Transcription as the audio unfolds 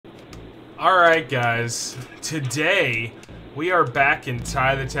Alright guys, today we are back in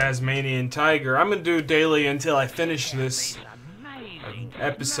Ty the Tasmanian Tiger. I'm gonna do daily until I finish this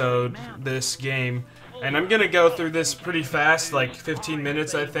episode, this game. And I'm gonna go through this pretty fast, like 15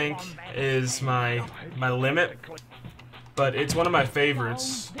 minutes I think is my limit. But it's one of my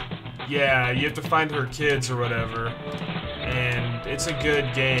favorites. Yeah, you have to find her kids or whatever. And it's a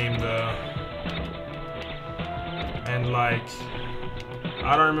good game though. And like,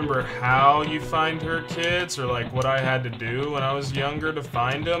 I don't remember how you find her kids or like what I had to do when I was younger to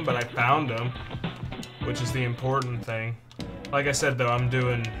find them, but I found them, which is the important thing. Like I said though, I'm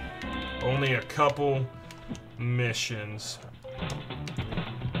doing only a couple missions.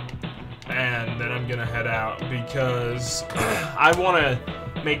 And then I'm gonna head out because I want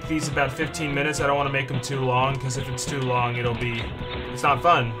to make these about 15 minutes. I don't want to make them too long because if it's too long, it's not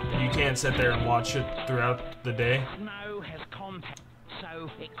fun. You can't sit there and watch it throughout the day.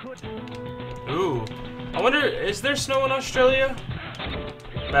 Ooh. I wonder, is there snow in Australia?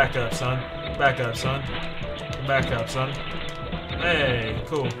 Back up, son. Back up, son. Back up, son. Hey,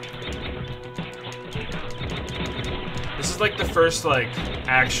 cool. This is like the first, like,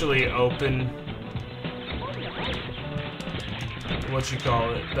 actually open... what you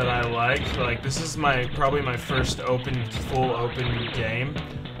call it, that I like. Like, this is probably my first full open game.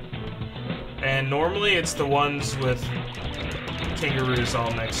 And normally it's the ones with kangaroos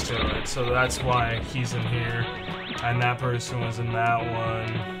all next to it, so that's why he's in here, and that person was in that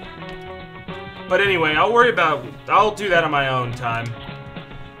one. But anyway, I'll do that on my own time.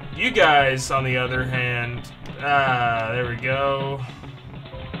 You guys, on the other hand, there we go.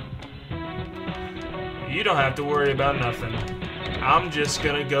 You don't have to worry about nothing. I'm just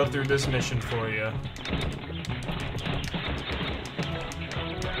gonna go through this mission for you.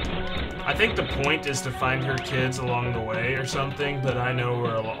 I think the point is to find her kids along the way or something, but I know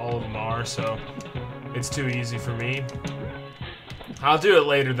where all of them are, so it's too easy for me. I'll do it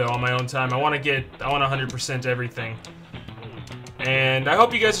later though on my own time. I want to 100% everything. And I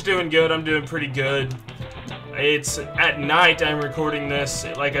hope you guys are doing good. I'm doing pretty good. It's at night I'm recording this,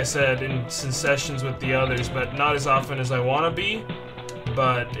 like I said, in some sessions with the others, but not as often as I want to be,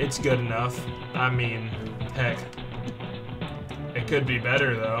 but it's good enough. I mean, heck, it could be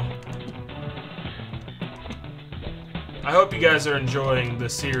better though. I hope you guys are enjoying the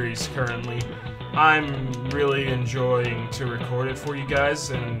series currently. I'm really enjoying to record it for you guys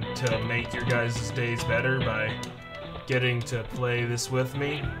and to make your guys' days better by getting to play this with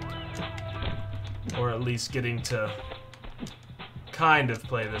me. Or at least getting to kind of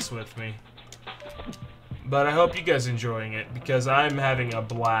play this with me. But I hope you guys are enjoying it because I'm having a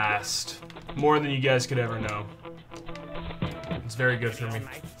blast. More than you guys could ever know. It's very good for me.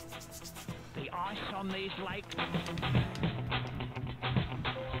 On these lakes.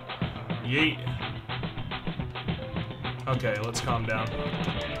 Yeet. Okay, let's calm down.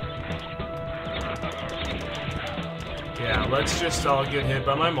 Yeah, let's just all get hit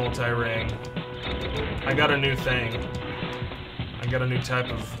by my multi-ring. I got a new thing. I got a new type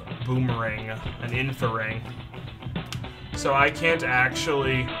of boomerang, an infra-ring. So I can't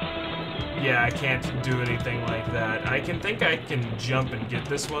actually... yeah, I can't do anything like that. I think I can jump and get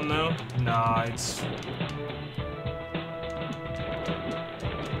this one, though. Nah, it's...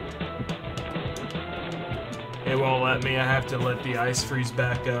 it won't let me. I have to let the ice freeze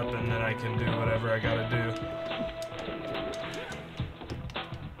back up, and then I can do whatever I gotta do.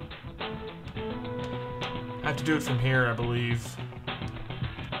 I have to do it from here, I believe.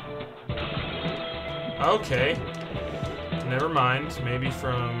 Okay. Never mind. Maybe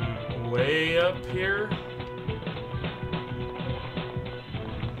from... way up here?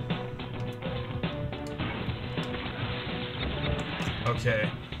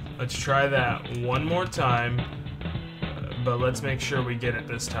 Okay, let's try that one more time, but let's make sure we get it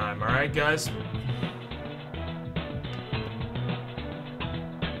this time, alright guys?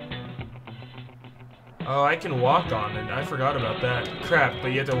 Oh, I can walk on it. I forgot about that. Crap,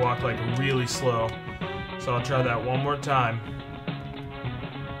 but you have to walk like really slow. So I'll try that one more time.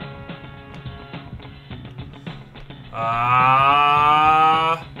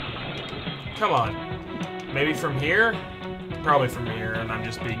 Come on. Maybe from here? Probably from here, and I'm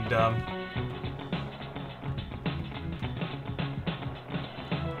just being dumb.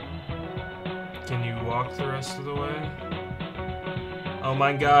 Can you walk the rest of the way? Oh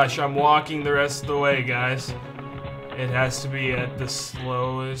my gosh, I'm walking the rest of the way, guys. It has to be at the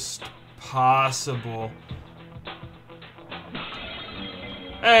slowest possible.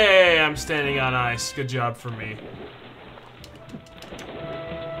 Hey, I'm standing on ice. Good job for me.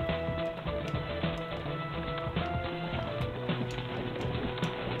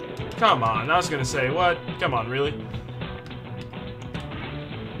 Come on, I was gonna say, what? Come on, really?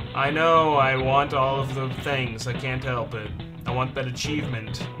 I know I want all of the things. I can't help it. I want that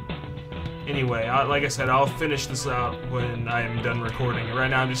achievement. Anyway, like I said, I'll finish this out when I am done recording.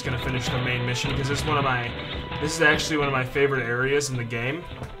 Right now, I'm just gonna finish the main mission because this is actually one of my favorite areas in the game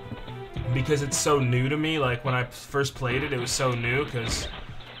because it's so new to me. Like when I first played it, it was so new because,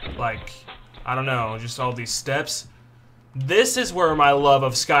 like, I don't know, just all these steps. This is where my love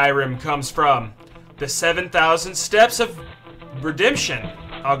of Skyrim comes from. The 7,000 steps of redemption.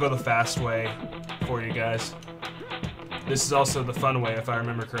 I'll go the fast way for you guys. This is also the fun way, if I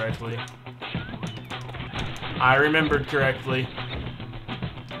remember correctly. I remembered correctly.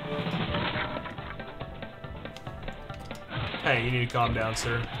 Hey, you need to calm down,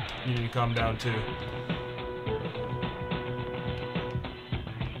 sir. You need to calm down, too.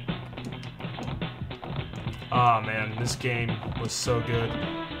 Aw, man, this game was so good.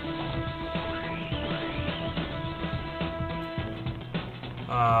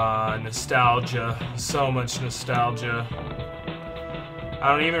 Nostalgia. So much nostalgia.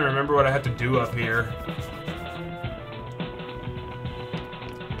 I don't even remember what I have to do up here.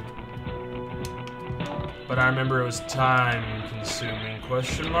 But I remember it was time-consuming,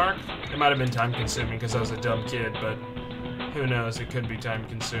 question mark? It might have been time-consuming because I was a dumb kid, but who knows, it could be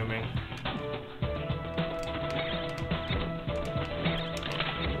time-consuming.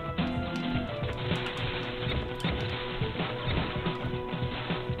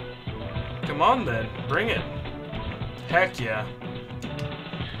 Come on then, bring it. Heck yeah.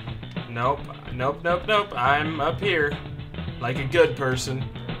 Nope, nope, nope, nope. I'm up here like a good person.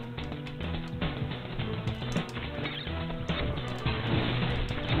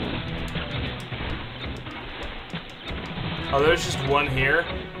 Oh, there's just one here?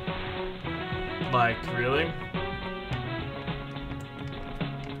 Like, really?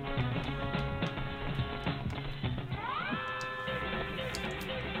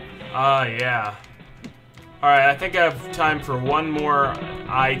 Yeah. Alright, I think I have time for one more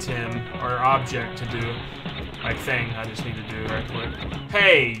item or object to do. Like, thing I just need to do right quick.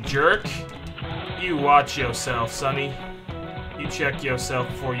 Hey, jerk! You watch yourself, sonny. You check yourself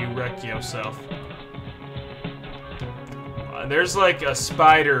before you wreck yourself. There's like a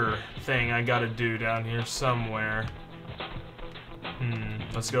spider thing I gotta do down here somewhere.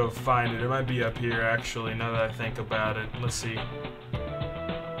 Let's go find it. It might be up here, actually, now that I think about it. Let's see.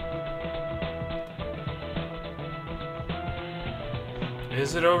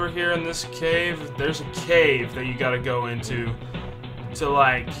 Is it over here in this cave? There's a cave that you gotta go into to,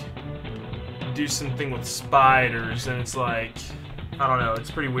 like, do something with spiders, and it's like, I don't know, it's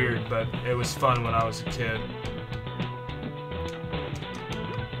pretty weird, but it was fun when I was a kid.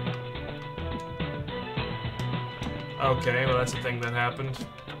 Okay, well that's a thing that happened.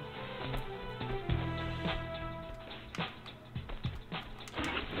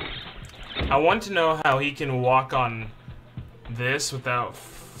 I want to know how he can walk on this without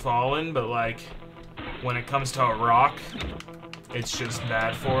falling, but like, when it comes to a rock, it's just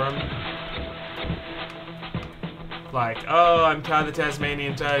bad for him. Like, oh, I'm kind of the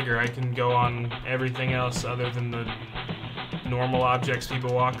Tasmanian tiger, I can go on everything else other than the normal objects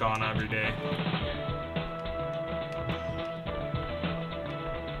people walk on every day.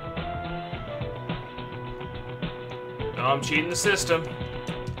 Oh, I'm cheating the system.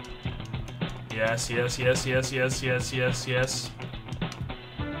 Yes, yes, yes, yes, yes, yes, yes, yes.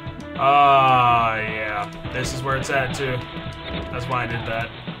 Yeah. This is where it's at, too. That's why I did that.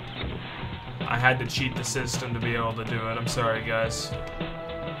 I had to cheat the system to be able to do it. I'm sorry, guys.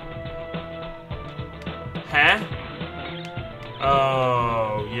 Huh?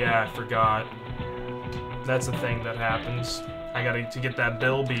 Oh, yeah, I forgot. That's the thing that happens. I gotta, to get that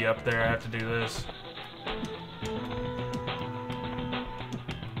Bilby up there, I have to do this.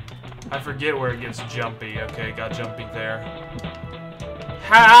 I forget where it gets jumpy. Okay, got jumpy there.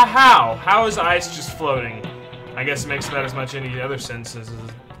 How? How is ice just floating? I guess it makes about as much any other sense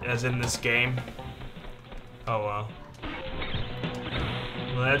as in this game. Oh well.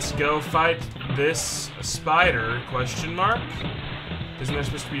 Let's go fight this spider, question mark? Isn't there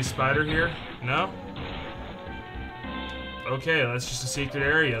supposed to be a spider here? No? Okay, that's just a secret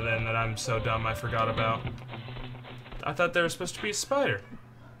area then that I'm so dumb I forgot about. I thought there was supposed to be a spider.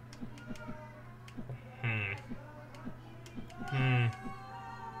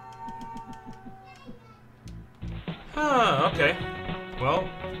 Okay. Well,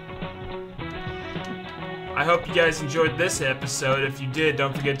 I hope you guys enjoyed this episode. If you did,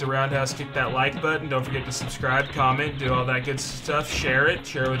 don't forget to roundhouse kick that like button. Don't forget to subscribe, comment, do all that good stuff. Share it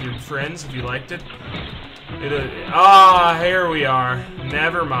with your friends if you liked it. Ah, here we are.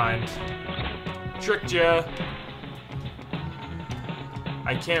 Never mind. Tricked ya.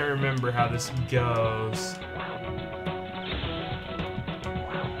 I can't remember how this goes.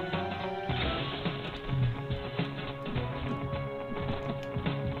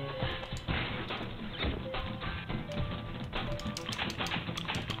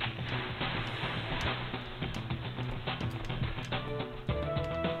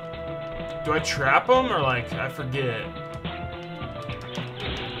 Do I trap him or like, I forget.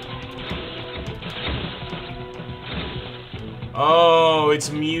 Oh, it's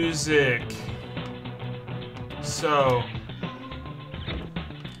music. So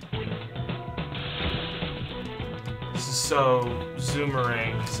this is so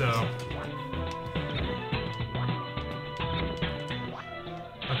Zoomerang, so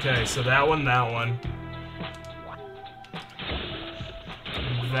okay, so that one, that one.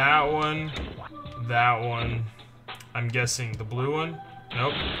 That one, that one. I'm guessing the blue one.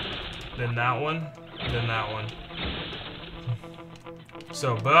 Nope. Then that one, then that one.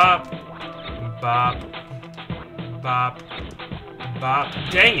 So bop, bop, bop, bop.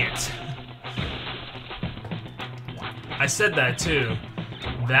 Dang it! I said that too.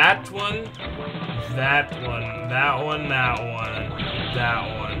 That one, that one, that one, that one,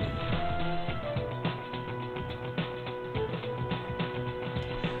 that one.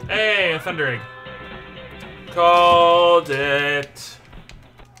 Hey, a Thunder Egg. Called it.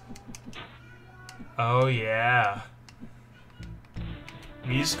 Oh yeah.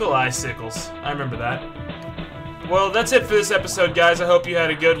 Musical icicles. I remember that. Well, that's it for this episode, guys. I hope you had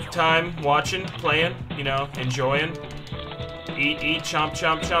a good time watching, playing, you know, enjoying. Eat, eat, chomp,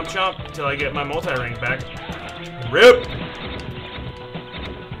 chomp, chomp, chomp, until I get my multi-ring back. RIP!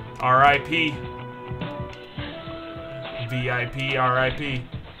 R.I.P. VIP, R.I.P.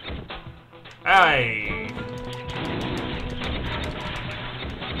 Aye.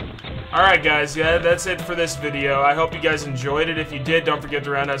 Alright guys, yeah, that's it for this video. I hope you guys enjoyed it. If you did, don't forget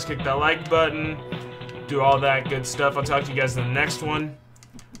to roundhouse kick that like button. Do all that good stuff. I'll talk to you guys in the next one.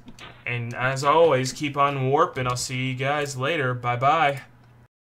 And as always, keep on warping. I'll see you guys later. Bye-bye.